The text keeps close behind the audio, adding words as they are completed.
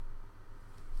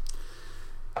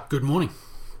Good morning.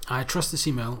 I trust this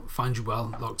email finds you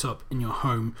well, locked up in your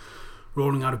home,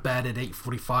 rolling out of bed at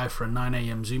 8:45 for a 9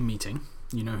 a.m. Zoom meeting.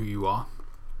 You know who you are.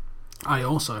 I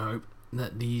also hope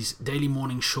that these daily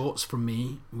morning shorts from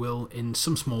me will, in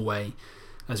some small way,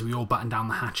 as we all batten down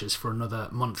the hatches for another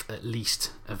month at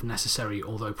least of necessary,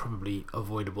 although probably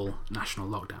avoidable, national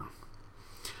lockdown.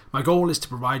 My goal is to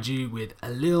provide you with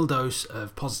a little dose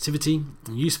of positivity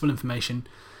and useful information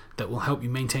that will help you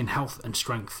maintain health and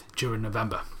strength during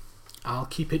November. I'll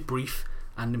keep it brief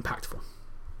and impactful.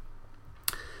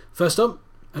 First up,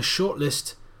 a short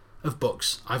list of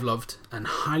books I've loved and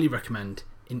highly recommend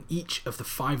in each of the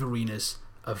 5 arenas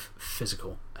of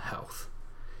physical health.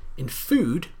 In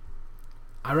food,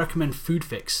 I recommend Food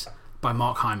Fix by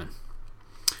Mark Hyman.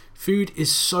 Food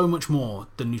is so much more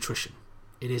than nutrition.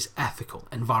 It is ethical,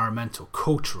 environmental,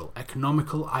 cultural,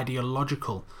 economical,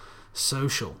 ideological,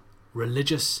 social,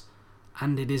 religious,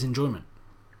 and it is enjoyment.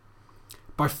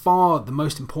 By far the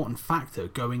most important factor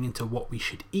going into what we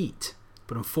should eat,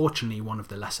 but unfortunately one of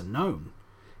the lesser known,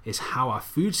 is how our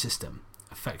food system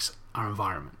affects our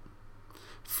environment.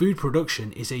 Food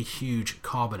production is a huge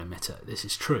carbon emitter, this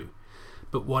is true,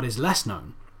 but what is less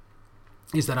known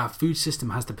is that our food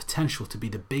system has the potential to be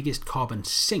the biggest carbon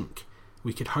sink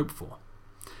we could hope for,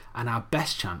 and our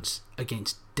best chance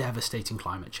against devastating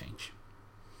climate change.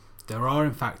 There are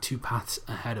in fact 2 paths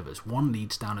ahead of us. One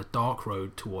leads down a dark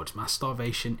road towards mass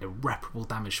starvation, irreparable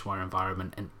damage to our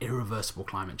environment and irreversible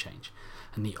climate change,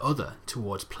 and the other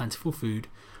towards plentiful food,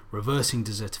 reversing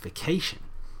desertification,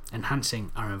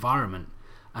 enhancing our environment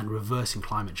and reversing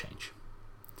climate change.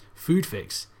 Food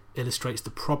Fix illustrates the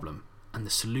problem and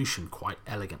the solution quite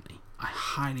elegantly. I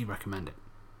highly recommend it.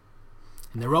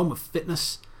 In the realm of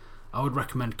fitness, I would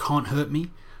recommend Can't Hurt Me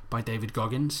by David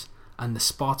Goggins and The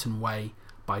Spartan Way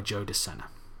by Joe DeSena.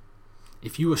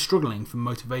 If you are struggling for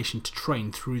motivation to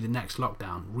train through the next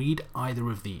lockdown, read either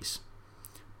of these.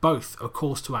 Both are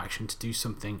calls to action to do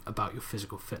something about your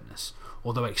physical fitness,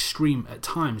 although extreme at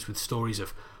times, with stories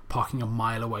of parking a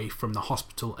mile away from the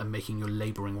hospital and making your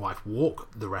labouring wife walk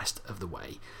the rest of the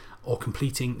way, or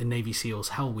completing the Navy SEALs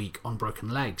Hell Week on broken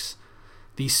legs.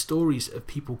 These stories of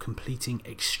people completing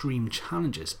extreme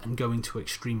challenges and going to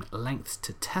extreme lengths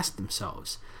to test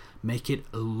themselves make it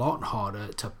a lot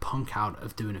harder to punk out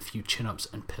of doing a few chin-ups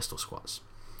and pistol squats.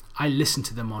 I listened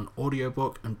to them on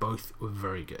audiobook and both were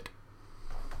very good.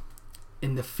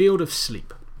 In the field of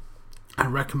sleep, I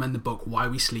recommend the book Why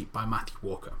We Sleep by Matthew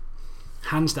Walker.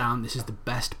 Hands down, this is the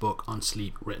best book on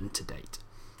sleep written to date.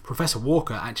 Professor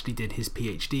Walker actually did his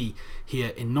PhD here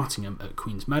in Nottingham at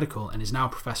Queen's Medical and is now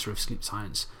Professor of Sleep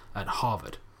Science at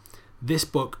Harvard. This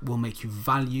book will make you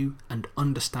value and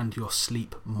understand your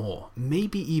sleep more,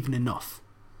 maybe even enough.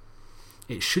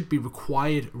 It should be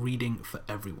required reading for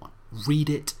everyone. Read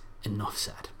it, enough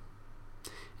said.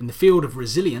 In the field of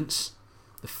resilience,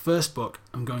 the first book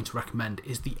I'm going to recommend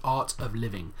is The Art of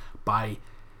Living by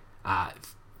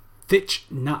Thich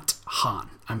Nhat Hanh.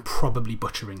 I'm probably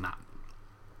butchering that.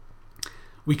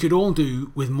 We could all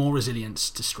do with more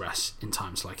resilience to stress in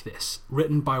times like this.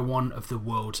 Written by one of the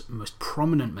world's most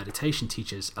prominent meditation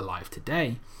teachers alive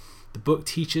today, the book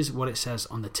teaches what it says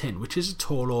on the tin, which is a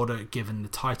tall order given the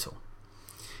title.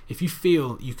 If you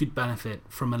feel you could benefit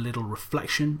from a little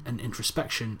reflection and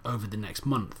introspection over the next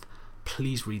month,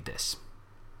 please read this.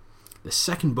 The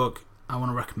second book I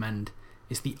want to recommend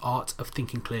is The Art of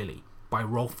Thinking Clearly by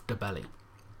Rolf Dobelli.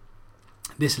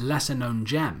 This lesser known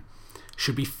gem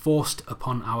should be forced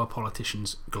upon our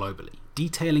politicians globally,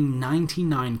 detailing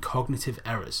 99 cognitive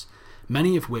errors,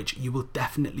 many of which you will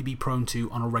definitely be prone to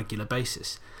on a regular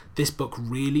basis. This book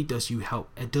really does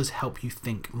help you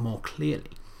think more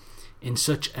clearly. In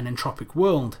such an entropic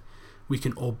world, we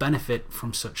can all benefit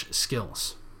from such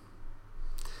skills.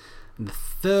 And the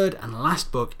third and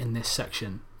last book in this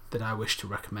section that I wish to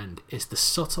recommend is The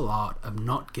Subtle Art of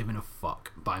Not Giving a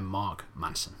Fuck by Mark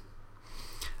Manson.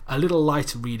 A little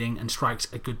lighter reading and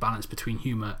strikes a good balance between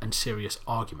humour and serious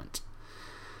argument.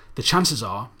 The chances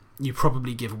are you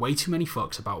probably give way too many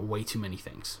fucks about way too many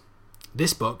things.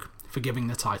 This book, forgiving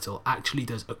the title, actually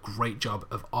does a great job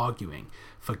of arguing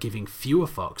for giving fewer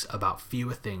fucks about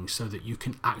fewer things so that you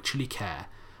can actually care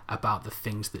about the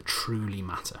things that truly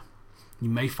matter. You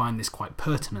may find this quite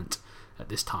pertinent at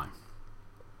this time.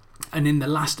 And in the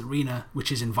last arena,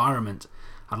 which is environment,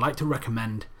 I'd like to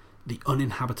recommend The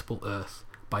Uninhabitable Earth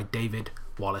by David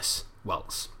Wallace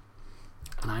Wells.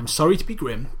 And I am sorry to be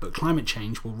grim, but climate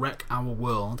change will wreck our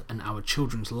world and our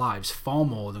children's lives far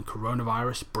more than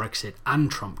coronavirus, Brexit and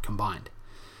Trump combined.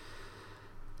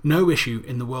 No issue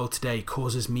in the world today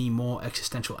causes me more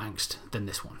existential angst than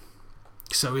this one.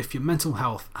 So if your mental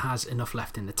health has enough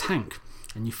left in the tank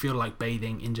and you feel like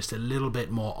bathing in just a little bit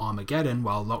more Armageddon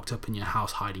while locked up in your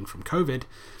house hiding from COVID,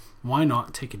 why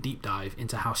not take a deep dive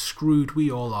into how screwed we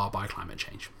all are by climate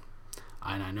change?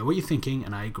 And I know what you're thinking,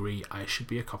 and I agree, I should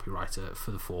be a copywriter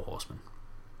for the Four Horsemen.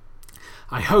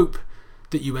 I hope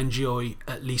that you enjoy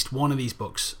at least one of these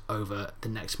books over the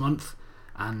next month,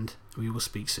 and we will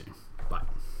speak soon. Bye.